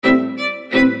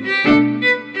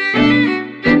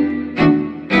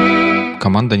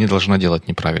команда не должна делать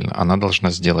неправильно. Она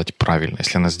должна сделать правильно.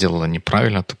 Если она сделала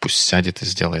неправильно, то пусть сядет и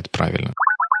сделает правильно.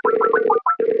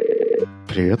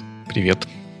 Привет. Привет.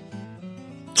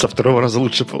 Со второго раза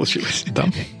лучше получилось. Да.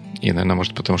 И, наверное,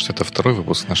 может, потому что это второй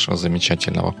выпуск нашего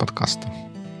замечательного подкаста.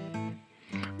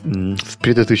 В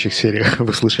предыдущих сериях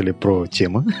вы слышали про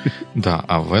темы. Да,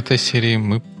 а в этой серии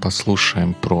мы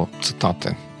послушаем про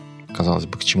цитаты. Казалось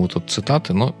бы, к чему тут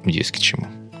цитаты, но есть к чему.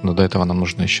 Но до этого нам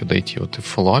нужно еще дойти. Вот ты в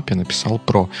фоллоуапе написал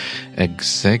про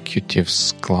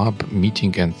Executives Club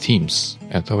Meeting and Themes.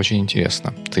 Это очень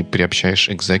интересно. Ты приобщаешь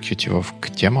экзекьютивов к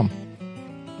темам?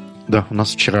 Да, у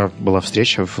нас вчера была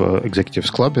встреча в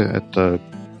Executives Club. Это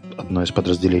одно из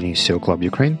подразделений SEO Club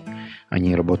Ukraine.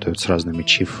 Они работают с разными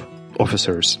chief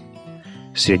officers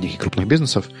средних и крупных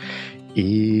бизнесов.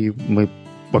 И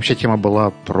вообще тема была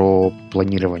про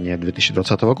планирование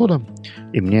 2020 года,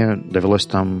 и мне довелось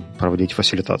там проводить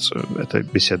фасилитацию этой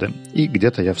беседы. И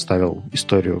где-то я вставил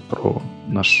историю про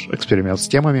наш эксперимент с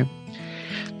темами.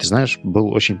 Ты знаешь,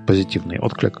 был очень позитивный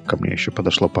отклик. Ко мне еще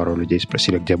подошло пару людей,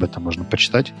 спросили, где об этом можно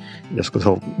почитать. Я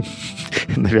сказал,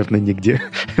 наверное, нигде.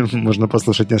 Можно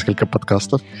послушать несколько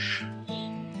подкастов.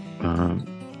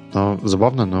 Но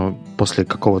забавно, но после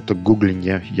какого-то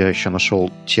гуглинга я еще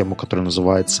нашел тему, которая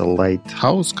называется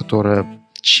Lighthouse, которая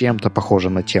чем-то похожа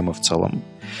на темы в целом.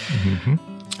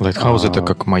 Lighthouse это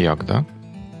как маяк, да?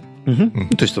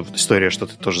 То есть история, что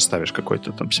ты тоже ставишь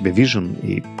какой-то там себе vision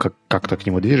и как-то к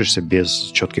нему движешься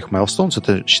без четких milestones.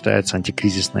 Это считается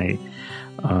антикризисной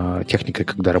техникой,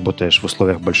 когда работаешь в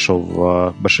условиях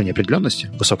большой неопределенности,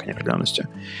 высокой неопределенности,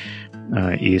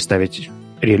 и ставить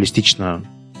реалистично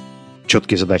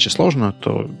четкие задачи сложно,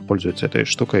 то пользуются этой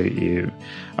штукой, и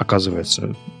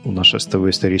оказывается, у нашей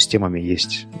истории с темами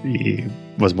есть и,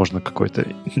 возможно, какой-то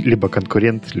либо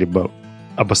конкурент, либо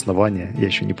обоснование, я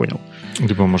еще не понял.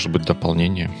 Либо, может быть,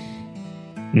 дополнение.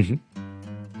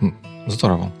 Угу.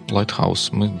 Здорово. Lighthouse.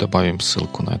 Мы добавим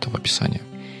ссылку на это в описании.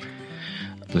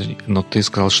 Но ты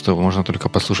сказал, что можно только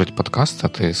послушать подкаст, а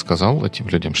ты сказал этим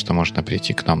людям, что можно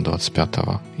прийти к нам 25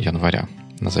 января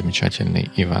на замечательный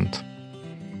ивент.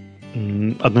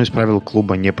 Одно из правил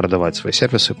клуба — не продавать свои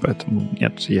сервисы, поэтому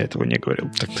нет, я этого не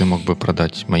говорил. Так ты мог бы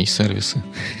продать мои сервисы.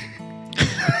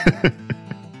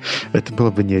 Это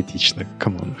было бы неэтично.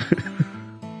 Камон.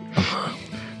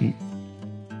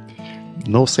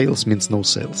 No sales means no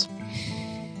sales.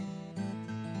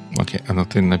 Окей, ну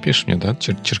ты напишешь мне, да?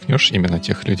 Черкнешь именно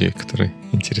тех людей, которые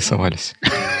интересовались.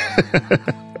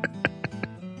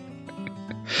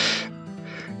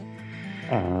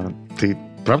 Ты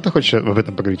правда хочешь об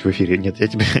этом поговорить в эфире? Нет, я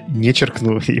тебе не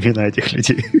черкну имена этих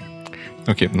людей.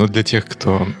 Окей, ну для тех,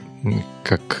 кто,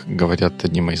 как говорят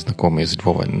одни мои знакомые из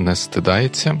Львова, не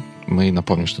стыдается, мы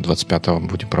напомним, что 25-го мы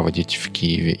будем проводить в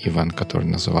Киеве ивент, который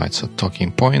называется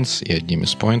Talking Points, и одним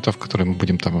из поинтов, которые мы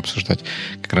будем там обсуждать,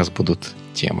 как раз будут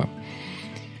темы.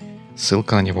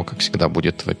 Ссылка на него, как всегда,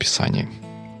 будет в описании.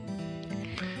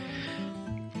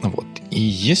 Вот. И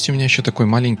есть у меня еще такой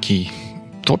маленький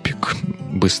топик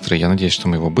быстрый. Я надеюсь, что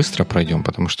мы его быстро пройдем,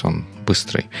 потому что он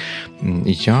быстрый.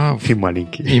 И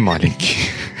маленький. И маленький.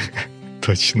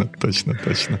 Точно.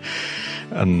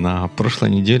 На прошлой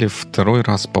неделе второй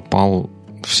раз попал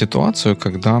в ситуацию,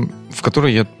 в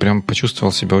которой я прям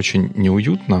почувствовал себя очень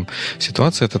неуютно.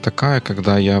 Ситуация это такая,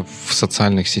 когда я в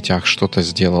социальных сетях что-то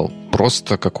сделал,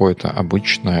 просто какое-то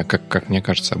обычное, как мне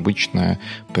кажется, обычное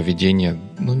поведение,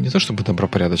 ну, не то чтобы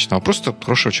добропорядочного, а просто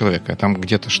хорошего человека. Там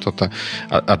где-то что-то...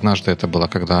 Однажды это было,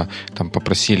 когда там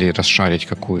попросили расшарить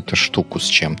какую-то штуку с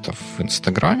чем-то в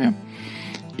Инстаграме,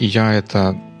 и я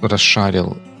это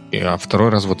расшарил. А второй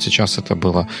раз вот сейчас это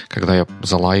было, когда я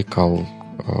залайкал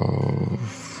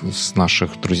с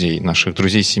наших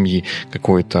друзей семьи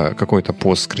какой-то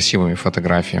пост с красивыми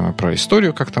фотографиями про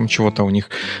историю, как там чего-то у них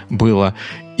было.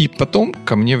 И потом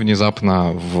ко мне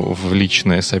внезапно в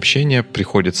личное сообщение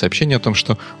приходит сообщение о том,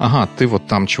 что ага, ты вот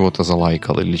там чего-то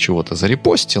залайкал или чего-то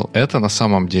зарепостил, это на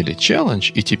самом деле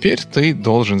челлендж, и теперь ты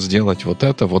должен сделать вот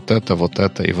это и вот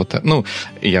это. Ну,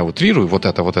 я утрирую, вот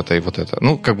это и вот это.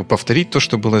 Ну, как бы повторить то,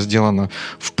 что было сделано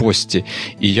в посте.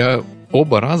 И я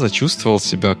оба раза чувствовал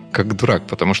себя как дурак,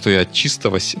 потому что я от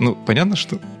чистого... Ну, понятно,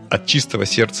 что от чистого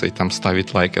сердца и там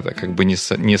ставить лайк это как бы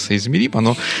несоизмеримо,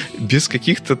 но без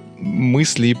каких-то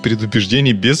мыслей,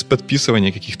 предубеждений, без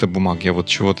подписывания каких-то бумаг я вот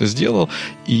чего-то сделал,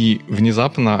 и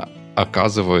внезапно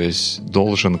оказываясь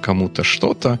должен кому-то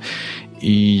что-то,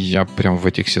 и я прям в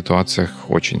этих ситуациях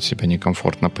очень себя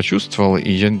некомфортно почувствовал,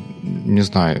 и я не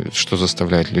знаю, что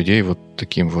заставляет людей вот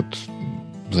таким вот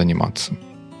заниматься.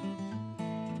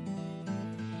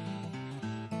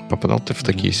 Попадал ты в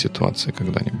такие ситуации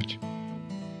когда-нибудь?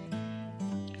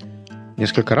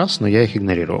 несколько раз, но я их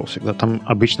игнорировал всегда. Там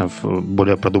обычно в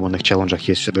более продуманных челленджах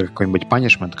есть всегда какой-нибудь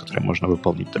punishment, который можно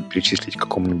выполнить, там, перечислить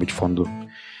какому-нибудь фонду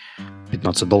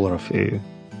 $15 и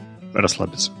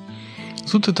расслабиться.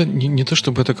 Тут это не то,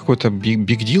 чтобы это какой-то big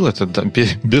deal, это да,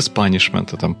 без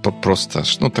панишмента, там просто,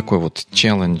 ну, такой вот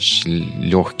челлендж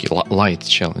легкий, light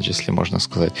челлендж, если можно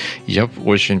сказать. Я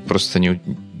очень просто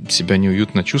себя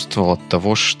неуютно чувствовал от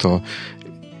того, что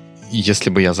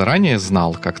если бы я заранее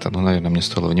знал как-то, ну, наверное, мне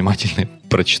стоило внимательно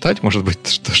прочитать, может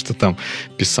быть, что там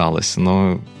писалось,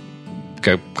 но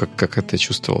как это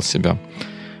чувствовал себя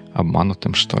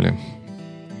обманутым, что ли.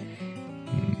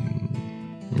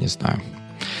 Не знаю.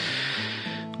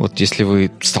 Вот если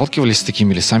вы сталкивались с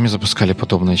такими или сами запускали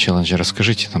подобные челленджи,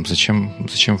 расскажите там, зачем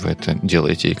вы это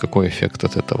делаете и какой эффект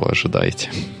от этого ожидаете.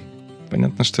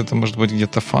 Понятно, что это может быть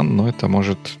где-то фан, но это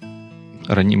может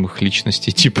ранимых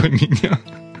личностей типа меня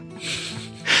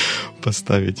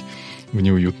поставить в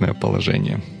неуютное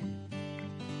положение.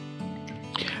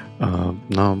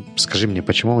 Но скажи мне,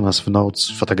 почему у нас в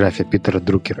Notes фотография Питера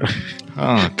Друкера?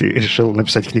 Ты решил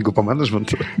написать книгу по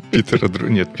менеджменту? Питер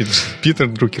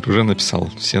Друкер уже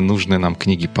написал все нужные нам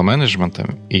книги по менеджменту.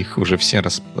 Их уже все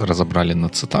разобрали на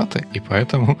цитаты, и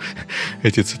поэтому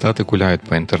эти цитаты гуляют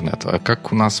по интернету. А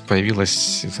как у нас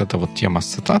появилась эта вот тема с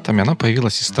цитатами? Она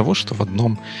появилась из того, что в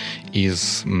одном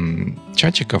из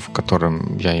чатиков, в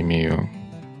котором я имею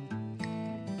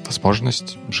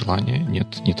возможность, желание, нет,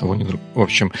 ни того, ни другого. В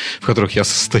общем, в которых я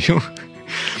состою,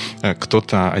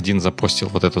 кто-то один запостил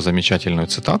вот эту замечательную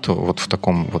цитату вот в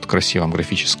таком вот красивом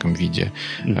графическом виде,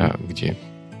 где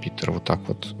Питер вот так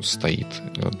вот стоит.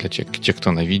 Для тех,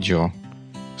 кто на видео,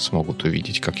 смогут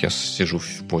увидеть, как я сижу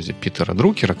в позе Питера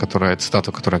Друкера,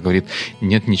 цитата, которая говорит: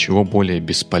 «Нет ничего более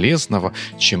бесполезного,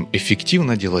 чем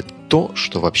эффективно делать то,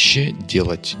 что вообще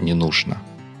делать не нужно».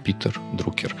 Питер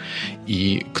Друкер.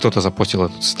 И кто-то запостил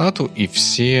эту цитату, и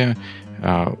все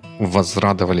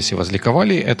возрадовались и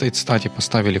возликовали этой цитате,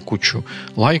 поставили кучу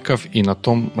лайков и на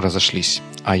том разошлись.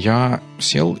 А я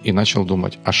сел и начал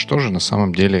думать, а что же на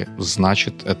самом деле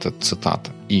значит эта цитата?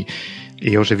 И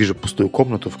я уже вижу пустую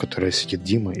комнату, в которой сидит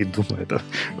Дима, и думаю,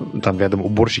 там рядом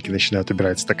уборщики начинают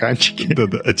убирать стаканчики.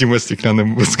 Да-да, а Дима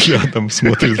стеклянным взглядом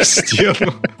смотрит в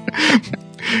стену.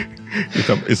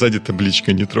 И сзади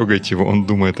табличка «Не трогайте его», он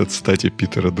думает о цитате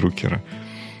Питера Друкера.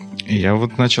 И я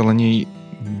вот начал о ней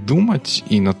думать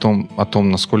и о том,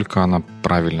 насколько она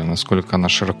правильна, насколько она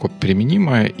широко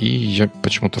применимая, и я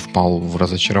почему-то впал в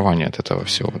разочарование от этого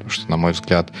всего, потому что, на мой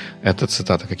взгляд, эта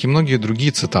цитата, как и многие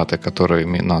другие цитаты,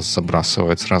 которыми нас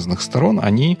забрасывают с разных сторон,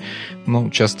 они,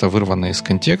 часто вырваны из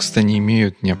контекста, не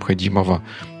имеют необходимого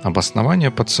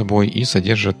обоснования под собой и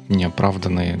содержат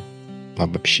неоправданные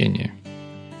обобщения.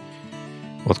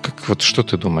 Вот что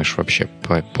ты думаешь вообще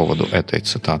по поводу этой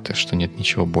цитаты, что нет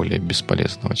ничего более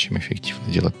бесполезного, чем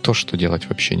эффективно делать то, что делать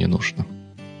вообще не нужно?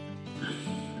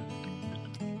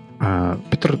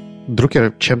 Питер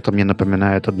Друкер чем-то мне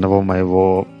напоминает одного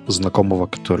моего знакомого,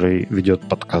 который ведет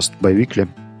подкаст Biweekly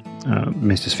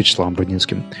вместе с Вячеславом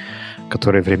Брудинским,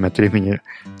 который время от времени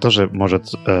тоже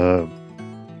может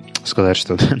сказать,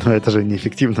 что это же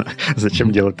неэффективно.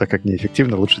 Зачем делать так, как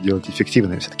неэффективно? Лучше делать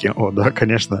эффективно. И все таки: о, да,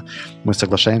 конечно, мы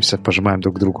соглашаемся, пожимаем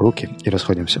друг другу руки и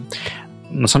расходимся.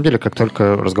 На самом деле, как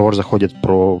только разговор заходит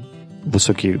про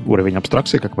высокий уровень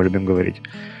абстракции, как мы любим говорить,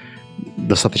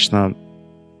 достаточно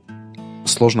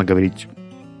сложно говорить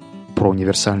про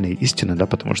универсальные истины, да,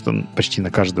 потому что почти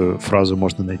на каждую фразу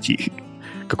можно найти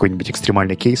какой-нибудь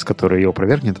экстремальный кейс, который ее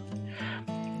опровергнет.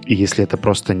 И если это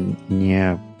просто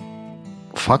не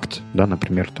факт, да,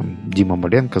 например, Дима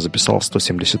Маленко записал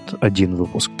 171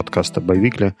 выпуск подкаста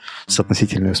Biweekly с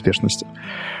относительной успешностью,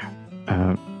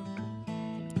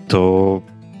 то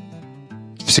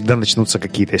всегда начнутся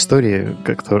какие-то истории,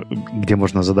 где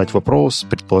можно задать вопрос,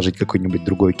 предположить какой-нибудь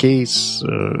другой кейс,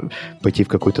 пойти в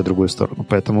какую-то другую сторону.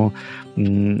 Поэтому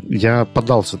я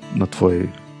поддался на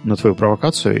твою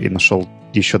провокацию и нашел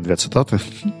еще 2 цитаты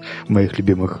моих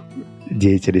любимых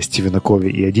деятелей Стивена Кови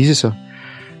и Адизиса,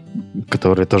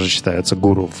 которые тоже считаются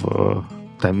гуру в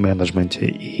тайм-менеджменте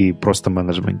и просто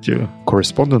менеджменте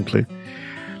correspondently.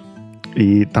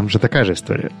 И там же такая же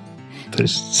история. То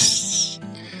есть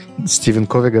Стивен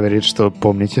Кови говорит, что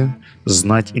помните,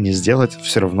 знать и не сделать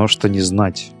все равно, что не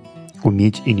знать.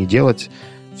 Уметь и не делать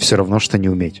все равно, что не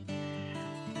уметь.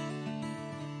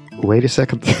 Wait a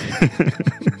second.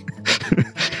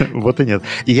 Вот и нет.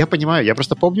 И я понимаю, я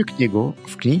просто помню книгу.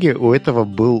 В книге у этого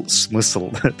был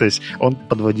смысл. То есть он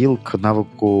подводил к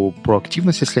навыку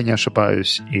проактивности, если я не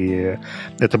ошибаюсь. И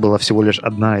это была всего лишь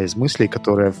одна из мыслей,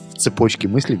 которая в цепочке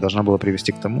мыслей должна была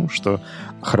привести к тому, что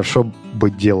хорошо бы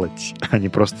делать, а не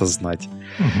просто знать.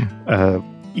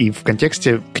 И в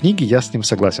контексте книги я с ним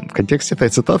согласен. В контексте этой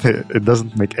цитаты it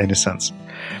doesn't make any sense.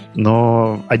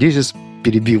 Но Одиссей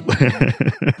перебил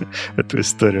эту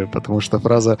историю, потому что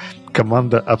фраза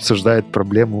 «команда обсуждает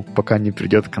проблему, пока не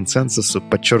придет к консенсусу»,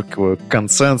 подчеркиваю,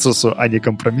 консенсусу, а не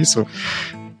компромиссу.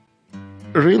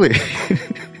 Really?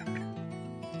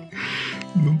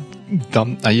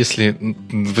 Там, а если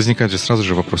возникает же сразу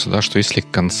же вопрос, да, что если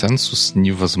консенсус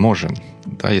невозможен,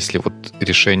 да, если вот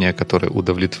решение, которое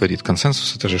удовлетворит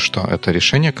консенсус, это же что? Это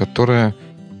решение, которое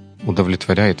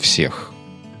удовлетворяет всех.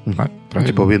 Правильно?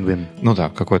 Типа win-win. Ну да,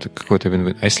 какой-то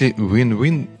win-win. А если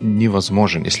win-win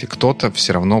невозможен, если кто-то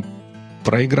все равно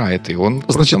проиграет, и он...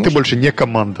 Значит, ты больше не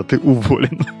команда, ты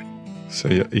уволен.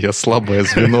 Все, я слабое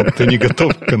звено, ты не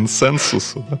готов к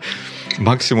консенсусу. Да?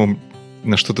 Максимум,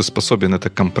 на что ты способен, это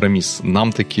компромисс.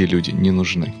 Нам такие люди не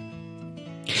нужны.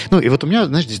 Ну, и вот у меня,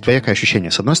 знаешь, здесь двоякое ощущение.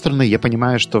 С одной стороны, я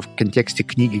понимаю, что в контексте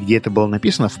книги, где это было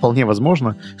написано, вполне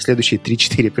возможно, следующие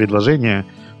 3-4 предложения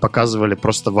показывали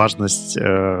просто важность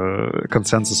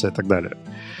консенсуса и так далее.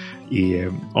 И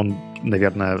он,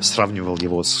 наверное, сравнивал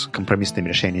его с компромиссными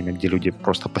решениями, где люди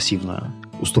просто пассивно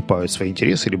уступают свои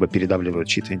интересы, либо передавливают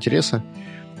чьи-то интересы.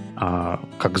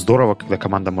 Как здорово, когда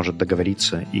команда может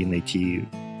договориться и найти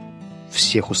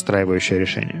всех устраивающее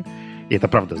решение. И это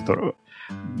правда здорово.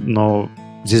 Но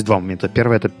здесь два момента.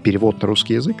 Первое — это перевод на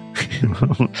русский язык.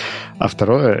 А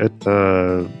второе —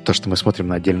 это то, что мы смотрим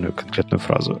на отдельную конкретную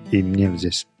фразу. И мне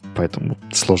здесь поэтому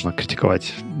сложно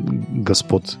критиковать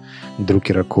господ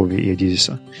Друкера, Кови и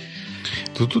Одиссея.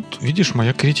 Тут, видишь,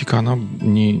 моя критика, она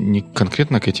не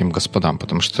конкретно к этим господам,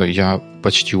 потому что я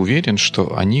почти уверен,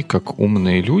 что они, как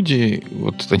умные люди,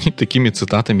 вот они такими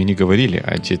цитатами не говорили,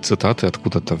 а эти цитаты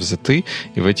откуда-то взяты,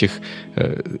 и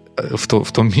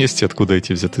в том месте, откуда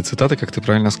эти взяты цитаты, как ты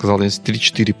правильно сказал, есть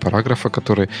 3-4 параграфа,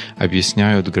 которые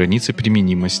объясняют границы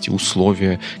применимости,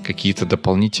 условия, какие-то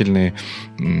дополнительные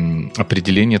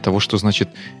определения того, что значит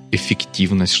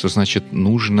эффективность, что значит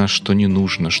нужно, что не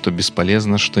нужно, что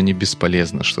бесполезно, что не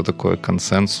бесполезно, что такое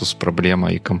консенсус,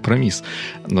 проблема и компромисс.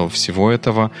 Но всего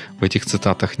этого в этих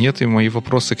цитатах нет, и мои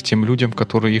вопросы к тем людям,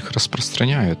 которые их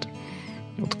распространяют.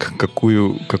 Вот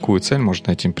какую цель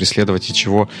можно этим преследовать и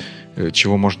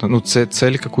чего можно... Ну,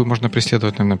 цель, какую можно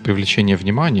преследовать, наверное, привлечение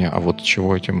внимания, а вот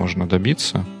чего этим можно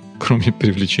добиться, кроме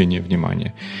привлечения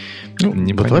внимания.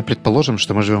 Давай предположим,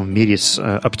 что мы живем в мире с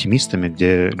оптимистами,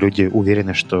 где люди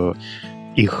уверены, что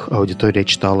их аудитория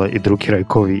читала и Друкера, и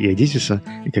Кови, и Одиссея,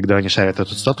 и когда они шарят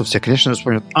эту цитату, все, конечно,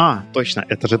 вспомнят: точно,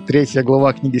 это же 3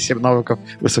 глава книги «7 навыков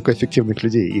высокоэффективных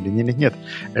людей». Или нет,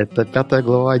 это 5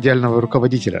 глава идеального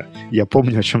руководителя. Я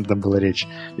помню, о чем там была речь.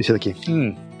 И все такие: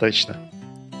 точно.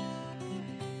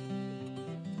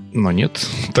 Но нет,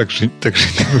 так же не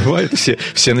бывает.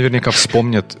 Все наверняка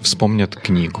вспомнят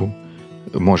книгу.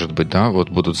 Может быть, да, вот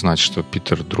будут знать, что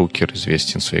Питер Друкер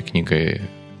известен своей книгой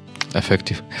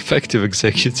Effective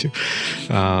Executive.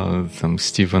 Там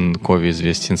Стивен Кови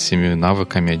известен 7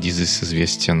 навыками,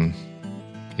 Одиссей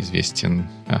известен.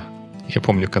 Я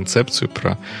помню концепцию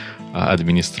про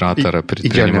администратора,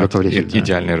 предпринимателя.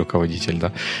 Идеальный руководитель, да.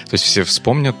 То есть все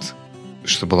вспомнят,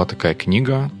 что была такая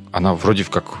книга. Она вроде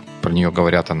как про нее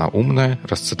говорят, она умная,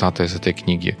 раз цитата из этой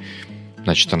книги.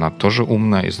 Значит, она тоже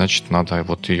умная, и значит, надо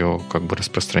вот ее как бы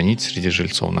распространить среди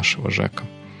жильцов нашего ЖЭКа.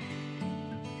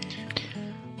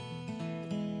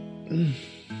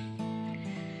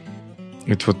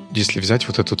 Ведь вот если взять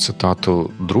вот эту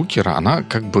цитату Друкера, она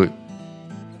как бы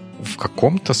в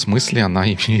каком-то смысле она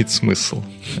имеет смысл.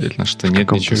 Видно, что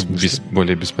нет ничего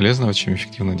более бесполезного, чем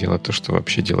эффективно делать то, что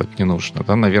вообще делать не нужно.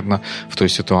 Да? Наверное, в той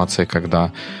ситуации,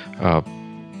 когда, я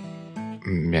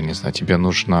не знаю, тебе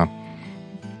нужно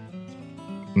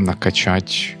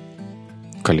накачать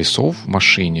колесо в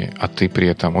машине, а ты при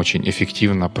этом очень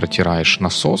эффективно протираешь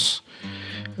насос,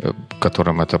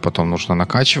 которым это потом нужно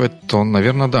накачивать, то,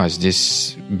 наверное, да,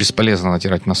 здесь бесполезно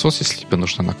натирать насос, если тебе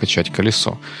нужно накачать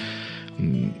колесо.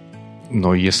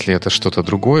 Но если это что-то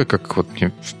другое, как вот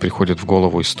мне приходит в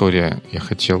голову история, я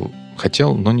хотел,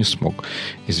 но не смог.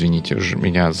 Извините,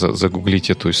 меня загуглить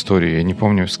эту историю. Я не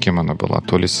помню, с кем она была.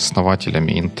 То ли с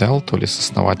основателями Intel, то ли с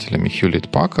основателями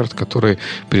Hewlett-Packard, которые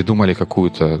придумали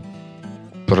какую-то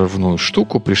прорывную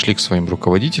штуку, пришли к своим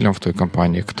руководителям в той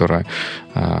компании,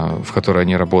 в которой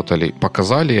они работали,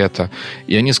 показали это,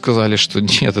 и они сказали, что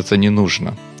нет, это не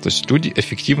нужно. То есть люди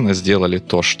эффективно сделали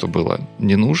то, что было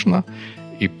не нужно,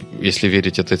 и если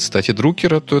верить этой цитате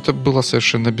Друкера, то это было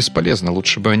совершенно бесполезно.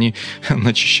 Лучше бы они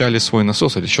начищали свой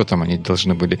насос, или что там они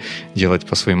должны были делать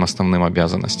по своим основным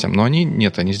обязанностям. Но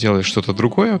они сделали что-то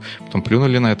другое, потом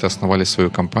плюнули на это, основали свою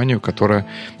компанию, которая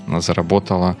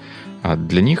заработала А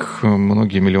для них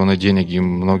многие миллионы денег и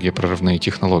многие прорывные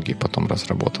технологии потом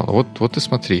разработал. Вот и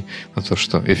смотри на то,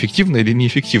 что эффективно или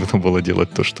неэффективно было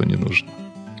делать то, что не нужно.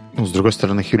 Ну, с другой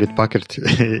стороны,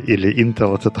 Hewlett-Packard или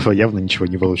Intel от этого явно ничего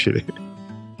не получили.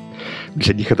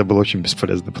 Для них это было очень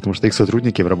бесполезно, потому что их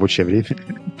сотрудники в рабочее время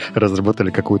разработали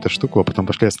какую-то штуку, а потом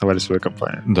пошли и основали свою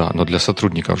компанию. Да, но для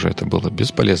сотрудников же это было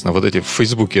бесполезно. Вот эти в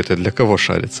Фейсбуке это для кого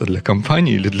шарится? Для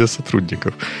компании или для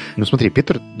сотрудников? Ну смотри,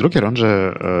 Питер Друкер, он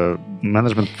же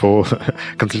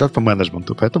консультант по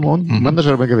менеджменту, поэтому он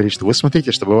менеджерам и говорит, что вы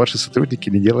смотрите, чтобы ваши сотрудники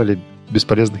не делали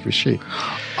бесполезных вещей.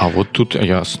 А вот тут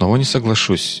я снова не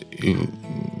соглашусь,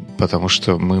 потому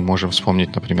что мы можем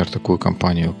вспомнить, например, такую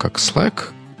компанию, как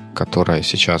Slack, которая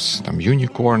сейчас там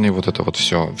юникорн и вот это вот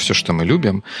все, что мы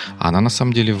любим, она на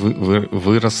самом деле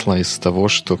выросла из того,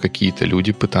 что какие-то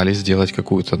люди пытались сделать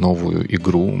какую-то новую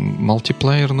игру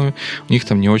мультиплеерную. У них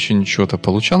там не очень что-то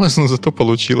получалось, но зато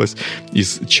получилось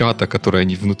из чата, который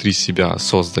они внутри себя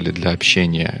создали для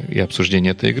общения и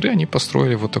обсуждения этой игры, они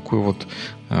построили вот такую вот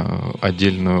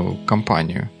отдельную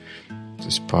компанию. То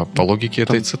есть по логике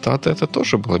этой цитаты это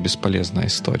тоже была бесполезная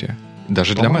история.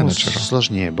 Даже для менеджера.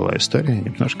 Сложнее была история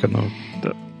немножко, но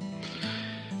да.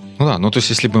 Ну да, то есть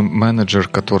если бы менеджер,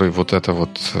 который вот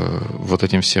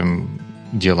этим всем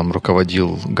делом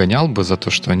руководил, гонял бы за то,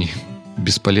 что они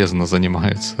бесполезно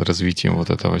занимаются развитием вот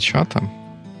этого чата,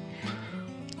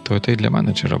 то это и для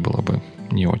менеджера было бы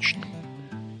не очень.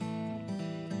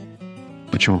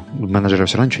 Почему? Менеджер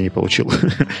все равно ничего не получил.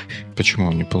 Почему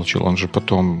он не получил? Он же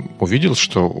потом увидел,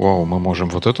 что вау, мы можем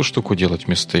вот эту штуку делать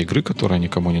вместо игры, которая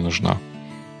никому не нужна.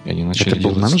 И они начали это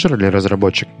был менеджер или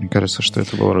разработчик? Мне кажется, что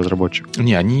это был разработчик.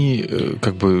 Не, они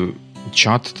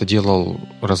чат это делал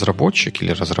разработчик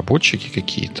или разработчики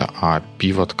какие-то, а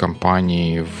пивот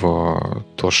компании в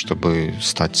то, чтобы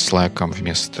стать Slack'ом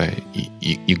вместо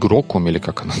игроком, или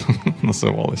как она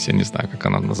называлась, я не знаю, как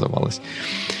она называлась,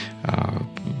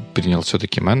 принял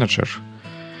все-таки менеджер.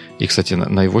 И, кстати,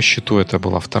 на его счету это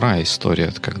была вторая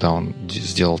история, когда он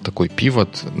сделал такой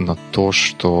пивот на то,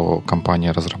 что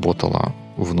компания разработала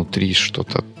внутри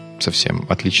что-то совсем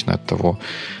отличное от того,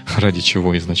 ради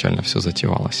чего изначально все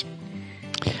затевалось.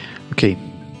 Окей,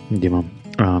 Дима.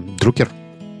 Друкер,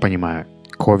 понимаю.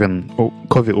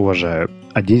 Кови уважаю.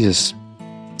 Адизис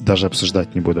даже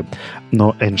обсуждать не буду.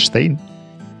 Но Эйнштейн?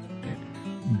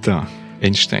 Да,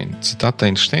 Эйнштейн. Цитата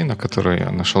Эйнштейна, которую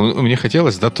я нашел. Мне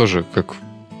хотелось, да, тоже, как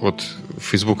вот в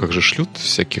Фейсбуках же шлют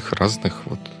всяких разных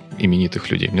вот именитых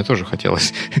людей. Мне тоже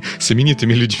хотелось с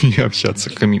именитыми людьми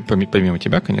общаться. Помимо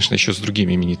тебя, конечно, еще с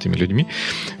другими именитыми людьми.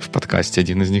 В подкасте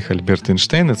один из них Альберт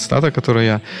Эйнштейн. И цитата, которую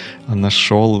я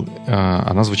нашел,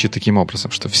 она звучит таким образом,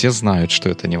 что все знают, что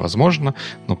это невозможно,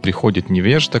 но приходит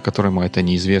невежда, которому это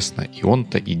неизвестно, и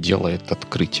он-то и делает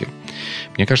открытие.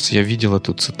 Мне кажется, я видел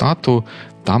эту цитату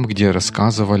там, где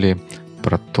рассказывали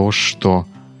про то, что,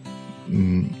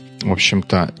 в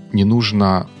общем-то, не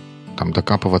нужно там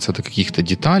докапываться до каких-то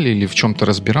деталей или в чем-то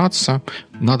разбираться.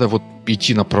 Надо вот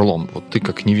идти напролом. Вот ты,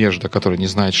 как невежда, который не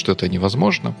знает, что это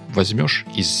невозможно, возьмешь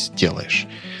и сделаешь.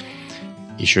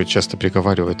 Еще часто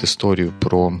приговаривают историю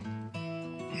про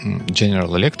General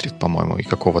Electric, по-моему, и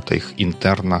какого-то их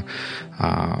интерна,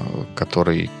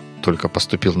 который только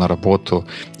поступил на работу,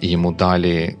 и ему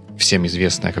дали всем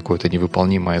известное какое-то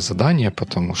невыполнимое задание,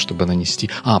 потому чтобы нанести...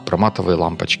 про матовые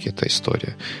лампочки эта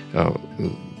история.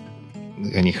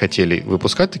 Они хотели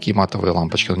выпускать такие матовые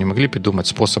лампочки, но не могли придумать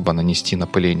способа нанести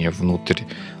напыление внутрь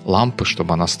лампы,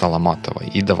 чтобы она стала матовой.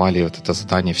 И давали вот это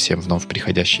задание всем вновь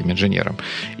приходящим инженерам.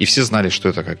 И все знали, что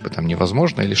это как бы там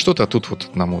невозможно или что-то. А тут вот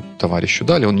одному товарищу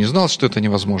дали. Он не знал, что это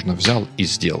невозможно. Взял и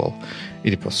сделал.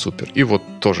 И типа супер. И вот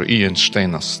тоже и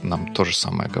Эйнштейн нам то же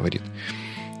самое говорит.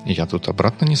 Я тут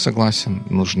обратно не согласен.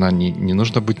 Не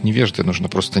нужно быть невеждой. Нужно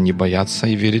просто не бояться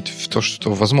и верить в то,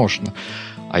 что возможно.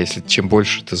 А если чем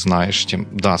больше ты знаешь, тем,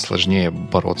 да, сложнее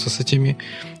бороться с этими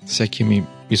всякими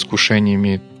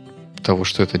искушениями того,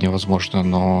 что это невозможно,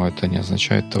 но это не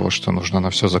означает того, что нужно на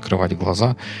все закрывать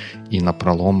глаза и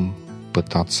напролом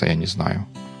пытаться, я не знаю,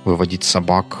 выводить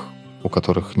собак, у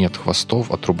которых нет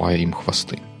хвостов, отрубая им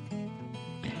хвосты.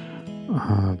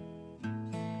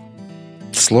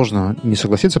 Сложно не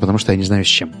согласиться, потому что я не знаю с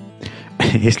чем.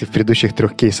 Если в предыдущих 3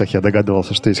 кейсах я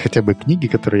догадывался, что есть хотя бы книги,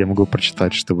 которые я могу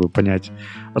прочитать, чтобы понять,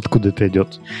 откуда это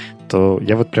идет, то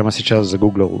я вот прямо сейчас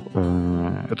загуглил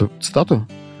эту цитату,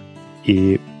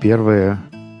 и первая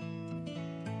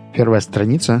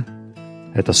страница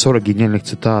 — это 40 гениальных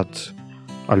цитат,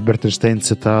 Альберт Эйнштейн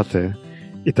цитаты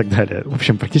и так далее. В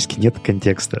общем, практически нет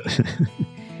контекста.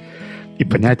 И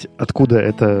понять, откуда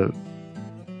это...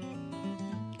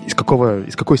 Из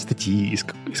какой статьи,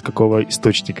 из какого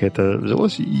источника это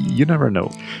взялось, you never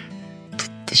know.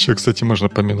 Еще, кстати, можно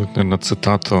помянуть, наверное,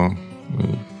 цитату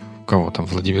кого там,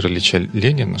 Владимира Ильича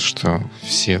Ленина, что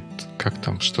все, как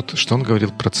там, что он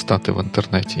говорил про цитаты в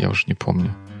интернете, я уже не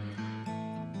помню.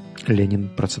 Ленин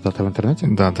про цитаты в интернете?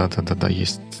 Да,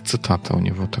 есть цитата у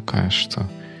него такая, что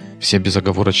все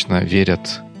безоговорочно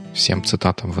верят всем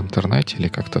цитатам в интернете, или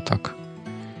как-то так.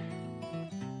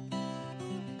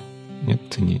 Нет,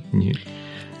 ты не...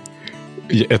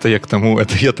 Это я к тому,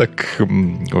 это я так,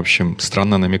 в общем,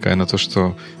 странно намекаю на то,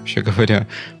 что, вообще говоря,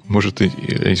 может,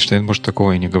 Эйнштейн, может,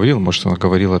 такого и не говорил, может, он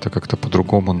говорил это как-то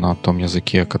по-другому на том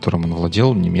языке, которым он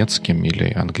владел, немецким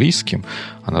или английским,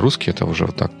 а на русский это уже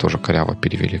вот так тоже коряво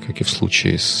перевели, как и в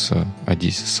случае с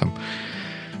Одиссисом.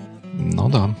 Ну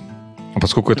да. А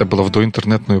поскольку это было в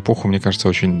доинтернетную эпоху, мне кажется,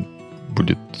 очень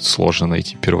будет сложно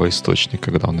найти первоисточник,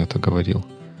 когда он это говорил.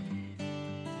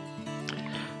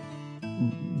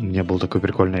 У меня был такой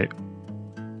прикольный,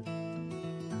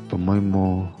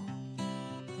 по-моему,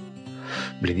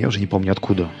 я уже не помню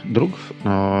откуда, друг,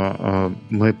 но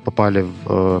мы попали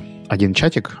в один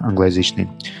чатик англоязычный,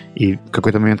 и в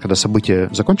какой-то момент, когда событие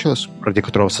закончилось, ради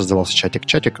которого создавался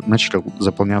чатик начал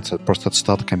заполняться просто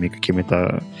цитатками,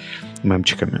 какими-то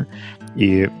мемчиками.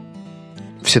 И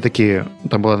все такие,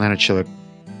 там было, наверное, человек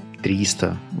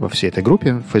 300 во всей этой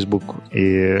группе в Facebook,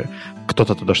 и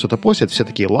кто-то туда что-то постит, все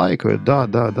такие лайкают,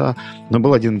 да. Но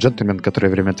был один джентльмен, который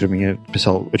время от времени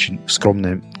писал очень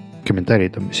скромные комментарии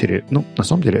там серии, на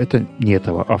самом деле, это не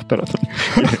этого автора.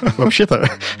 Вообще-то,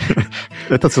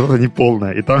 эта цитата не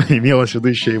полная, и там имелось в виду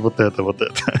еще и вот это.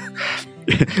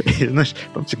 И, знаешь,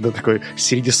 там всегда такой,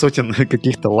 среди сотен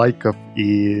каких-то лайков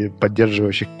и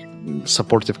поддерживающих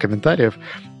саппортив комментариев,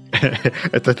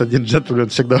 этот один джентльмен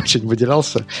всегда очень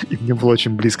выделялся, и мне было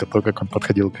очень близко то, как он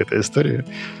подходил к этой истории.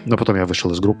 Но потом я вышел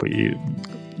из группы, и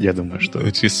я думаю, что...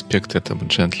 Респект этому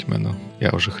джентльмену.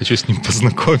 Я уже хочу с ним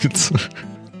познакомиться.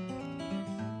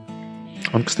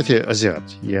 Он, кстати, азиат.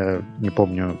 Я не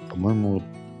помню, по-моему,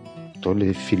 то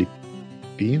ли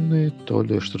Филиппины, то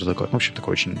ли что-то такое. В общем,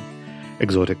 такой очень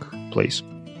exotic place.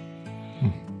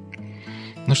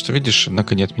 Ну, что видишь,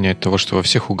 однако не отменяет того, что во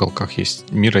всех уголках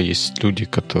мира есть люди,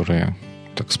 которые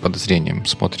так с подозрением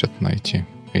смотрят на эти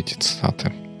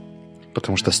цитаты.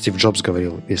 Потому что Стив Джобс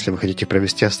говорил, если вы хотите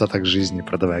провести остаток жизни,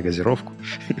 продавая газировку,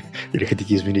 или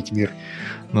хотите изменить мир.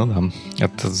 Ну да,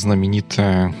 это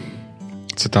знаменитая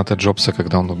цитата Джобса,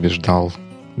 когда он убеждал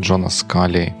Джона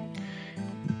Скалли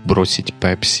бросить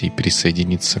Pepsi и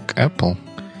присоединиться к Apple,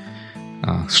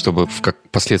 чтобы как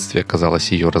впоследствии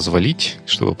оказалось ее развалить,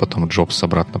 чтобы потом Джобс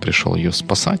обратно пришел ее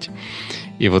спасать.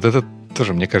 И вот это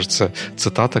тоже, мне кажется,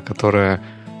 цитата, которая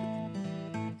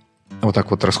вот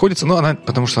так вот расходится. Ну, она,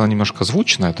 потому что она немножко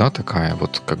звучная, да, такая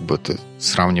вот, как бы это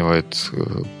сравнивает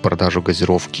продажу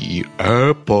газировки и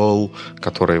Apple,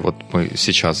 который вот мы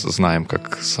сейчас знаем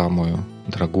как самую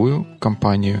дорогую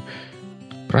компанию.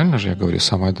 Правильно же я говорю?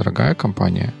 Самая дорогая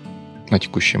компания на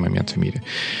текущий момент в мире.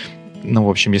 Ну, в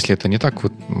общем, если это не так, вы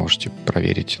можете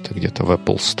проверить это где-то в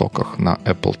Apple стоках на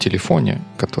Apple телефоне,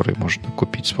 который можно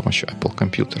купить с помощью Apple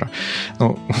компьютера.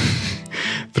 Ну,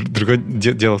 другое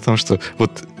дело в том, что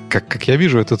вот как я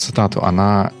вижу эту цитату,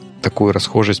 она такую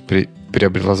расхожесть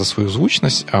приобрела за свою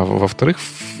звучность, а во-вторых,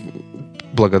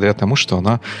 благодаря тому, что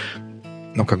она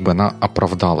она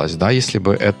оправдалась, да, если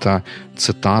бы эта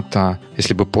цитата,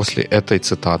 если бы после этой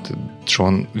цитаты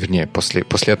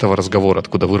после этого разговора,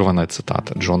 откуда вырванная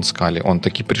цитата, Джон Скалли, он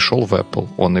таки пришел в Apple,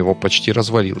 он его почти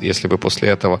развалил. Если бы после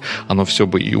этого оно все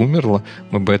бы и умерло,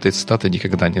 мы бы этой цитаты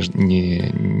никогда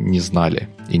не знали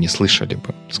и не слышали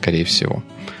бы, скорее всего.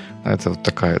 Это вот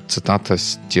такая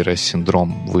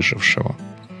цитата-синдром выжившего.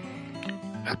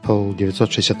 Apple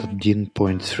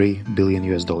 961.3 billion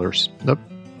US dollars, да?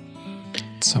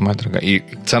 Самая дорогая. И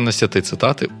ценность этой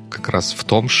цитаты как раз в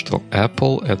том, что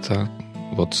Apple — это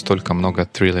вот столько много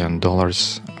 $1 trillion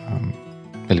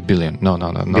или billion.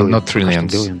 Not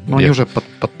trillions. Но они уже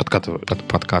подкатывают.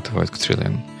 Подкатывают к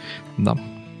trillion. Да.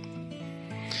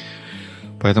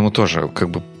 Поэтому тоже как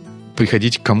бы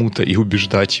приходить к кому-то и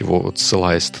убеждать его, вот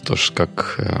ссылаясь на то, что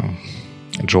как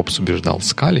Джобс убеждал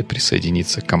Скалли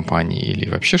присоединиться к компании или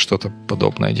вообще что-то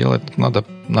подобное делать, надо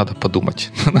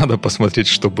подумать. Надо посмотреть,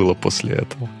 что было после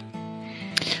этого.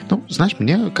 Ну, знаешь,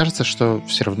 мне кажется, что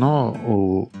все равно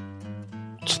у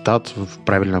цитат в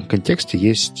правильном контексте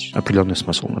есть определенный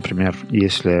смысл. Например,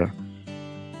 если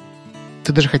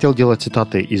ты даже хотел делать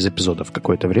цитаты из эпизодов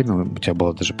какое-то время, у тебя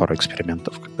было даже пара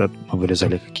экспериментов, когда мы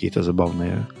вырезали какие-то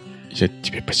забавные... Я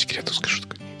тебе по секрету скажу,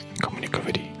 никому не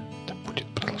говори.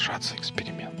 Продолжаться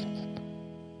эксперимент.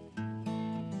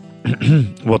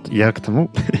 Вот я к тому,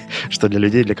 что для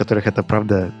людей, для которых это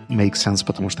правда makes sense,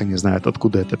 потому что они знают,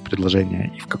 откуда это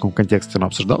предложение и в каком контексте оно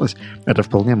обсуждалось, это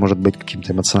вполне может быть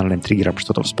каким-то эмоциональным триггером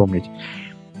что-то вспомнить.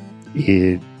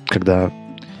 И когда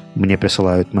мне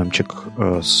присылают мемчик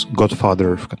с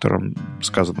Godfather, в котором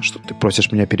сказано, что ты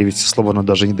просишь меня перевести слово, но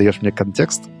даже не даешь мне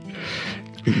контекст,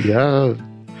 я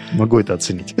могу это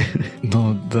оценить.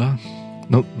 Ну, да.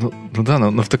 Ну да,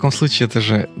 но в таком случае это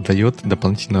же дает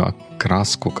дополнительную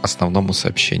окраску к основному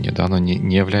сообщению, да, оно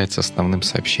не является основным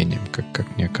сообщением,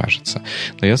 как мне кажется.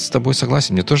 Но я с тобой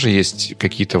согласен, мне тоже есть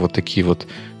какие-то вот такие вот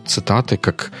цитаты,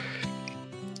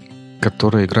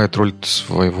 которые играют роль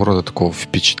своего рода такого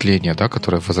впечатления, да,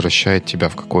 которое возвращает тебя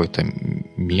в какое-то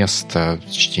место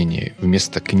чтения,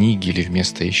 вместо книги или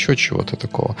вместо еще чего-то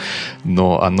такого.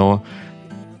 Но оно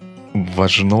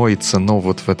важно и ценно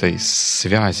вот в этой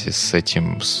связи с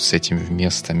этим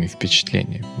местом и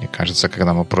впечатлением. Мне кажется,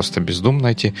 когда мы просто бездумно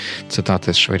эти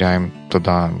цитаты швыряем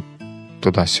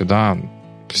туда-сюда,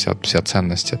 вся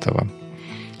ценность этого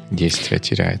действия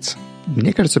теряется.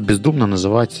 Мне кажется, бездумно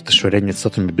называть это швыряние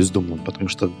цитатами бездумным, потому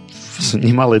что с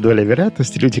немалой долей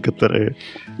вероятности люди, которые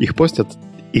их постят,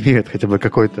 имеют хотя бы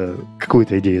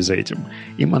какую-то идею за этим.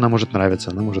 Им она может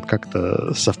нравиться, она может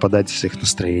как-то совпадать с их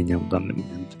настроением в данный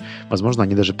момент. Возможно,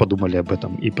 они даже подумали об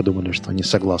этом и подумали, что они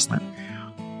согласны.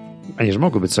 Они же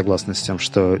могут быть согласны с тем,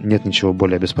 что нет ничего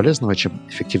более бесполезного, чем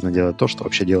эффективно делать то, что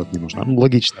вообще делать не нужно. Ну,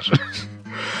 логично же.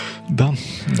 Да,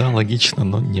 логично,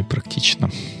 но не практично,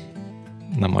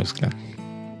 на мой взгляд.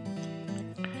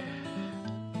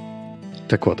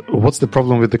 Так вот, what's the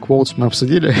problem with the quotes мы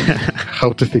обсудили?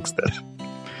 How to fix that?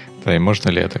 Да, и можно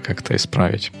ли это как-то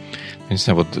исправить? Не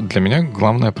знаю, вот для меня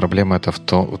главная проблема это в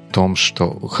том,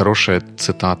 что хорошая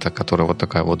цитата, которая вот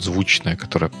такая вот звучная,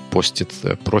 которая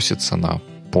просится на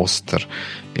постер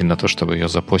и на то, чтобы ее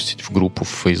запостить в группу в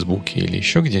Фейсбуке или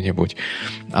еще где-нибудь,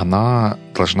 она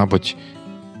должна быть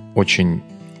очень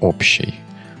общей,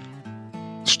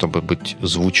 чтобы быть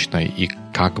звучной и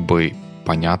как бы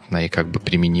понятной и как бы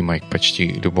применимой к почти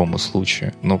любому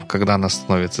случаю. Но когда она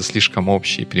становится слишком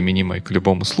общей и применимой к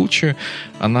любому случаю,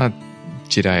 она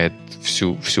теряет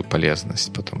всю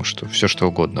полезность, потому что все, что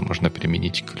угодно можно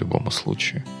применить к любому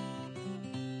случаю.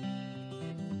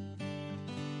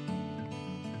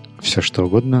 Все, что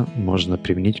угодно можно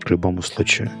применить к любому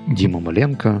случаю. Дима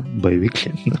Маленко, боевик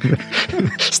номер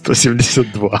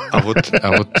 172. А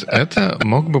вот это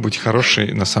мог бы быть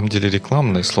хороший, на самом деле,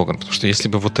 рекламный слоган, потому что если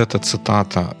бы вот эта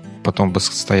цитата потом бы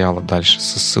стояла дальше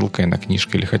со ссылкой на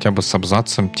книжку или хотя бы с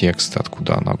абзацем текста,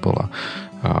 откуда она была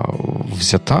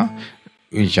взята,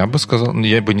 я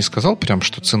бы не сказал прям,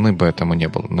 что цены бы этому не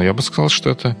было, но я бы сказал, что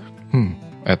это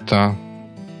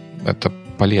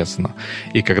полезно.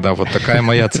 И когда вот такая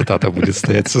моя цитата будет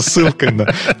стоять со ссылкой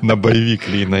на боевик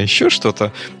или на еще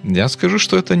что-то, я скажу,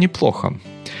 что это неплохо.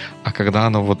 А когда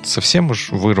оно вот совсем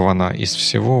уж вырвано из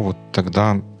всего, вот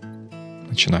тогда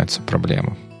начинаются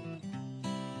проблемы.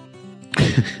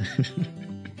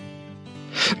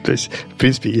 То есть, в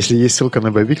принципе, если есть ссылка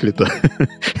на боевик, то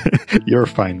you're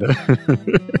fine, да?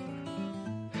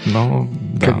 Ну,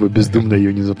 да. Как бы бездумно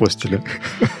ее не запостили.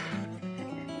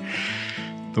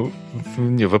 Ну,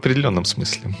 в определенном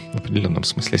смысле. В определенном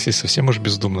смысле. Если совсем уж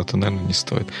бездумно, то, наверное, не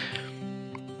стоит.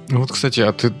 Ну вот, кстати,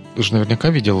 а ты же наверняка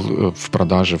видел в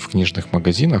продаже в книжных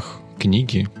магазинах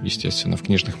книги, естественно, в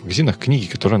книжных магазинах книги,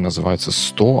 которые называются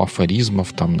 100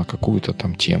 афоризмов там на какую-то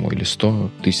там тему или 100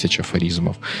 тысяч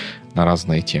афоризмов на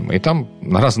разные темы. И там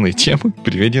на разные темы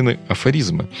приведены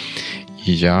афоризмы.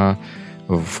 И я,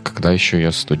 когда еще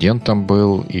я студентом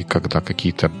был, и когда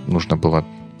какие-то нужно было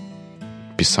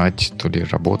писать, то ли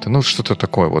работы, ну, что-то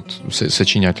такое вот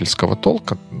сочинительского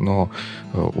толка, но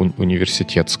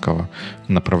университетского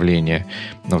направления.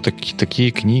 Но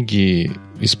такие книги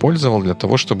использовал для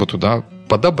того, чтобы туда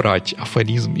подобрать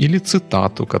афоризм или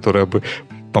цитату, которая бы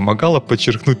помогала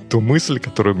подчеркнуть ту мысль,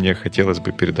 которую мне хотелось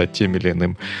бы передать тем или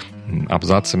иным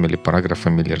абзацем или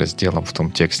параграфом или разделом в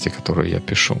том тексте, который я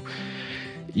пишу.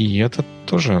 И это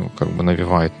тоже как бы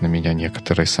навевает на меня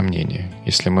некоторые сомнения.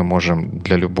 Если мы можем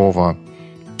для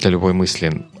любой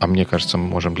мысли, а мне кажется, мы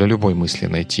можем для любой мысли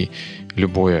найти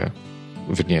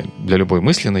для любой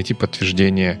мысли найти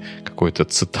подтверждение какой-то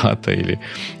цитатой или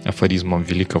афоризмом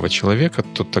великого человека,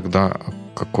 то тогда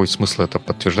какой смысл это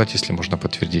подтверждать, если можно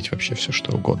подтвердить вообще все,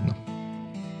 что угодно?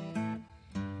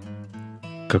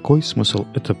 Какой смысл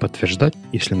это подтверждать,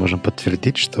 если можем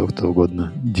подтвердить что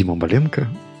угодно? Дима Маленко,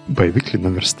 боевик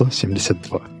номер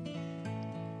 172.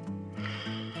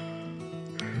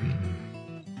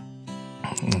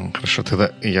 Хорошо,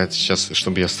 тогда я сейчас,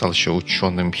 чтобы я стал еще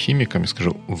ученым-химиком,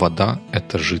 скажу, вода –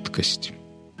 это жидкость.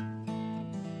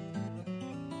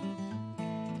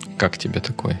 Как тебе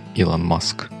такой Илон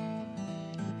Маск?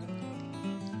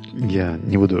 Я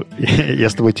не буду... Я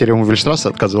с тобой теорему Вильштрасса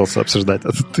отказывался обсуждать,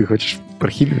 а ты хочешь про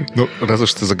химию? Ну, раз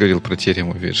уж ты заговорил про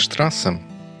теорему Вильштрасса...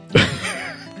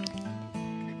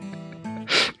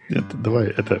 Нет, давай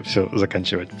это все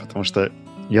заканчивать, потому что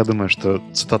я думаю, что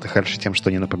цитаты хороши тем,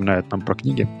 что они напоминают нам про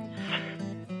книги.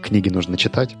 Книги нужно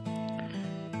читать.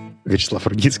 Вячеслав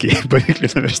Рогицкий, Повикли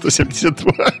номер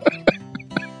 172.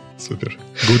 Супер.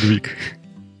 Good week.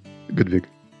 Good week.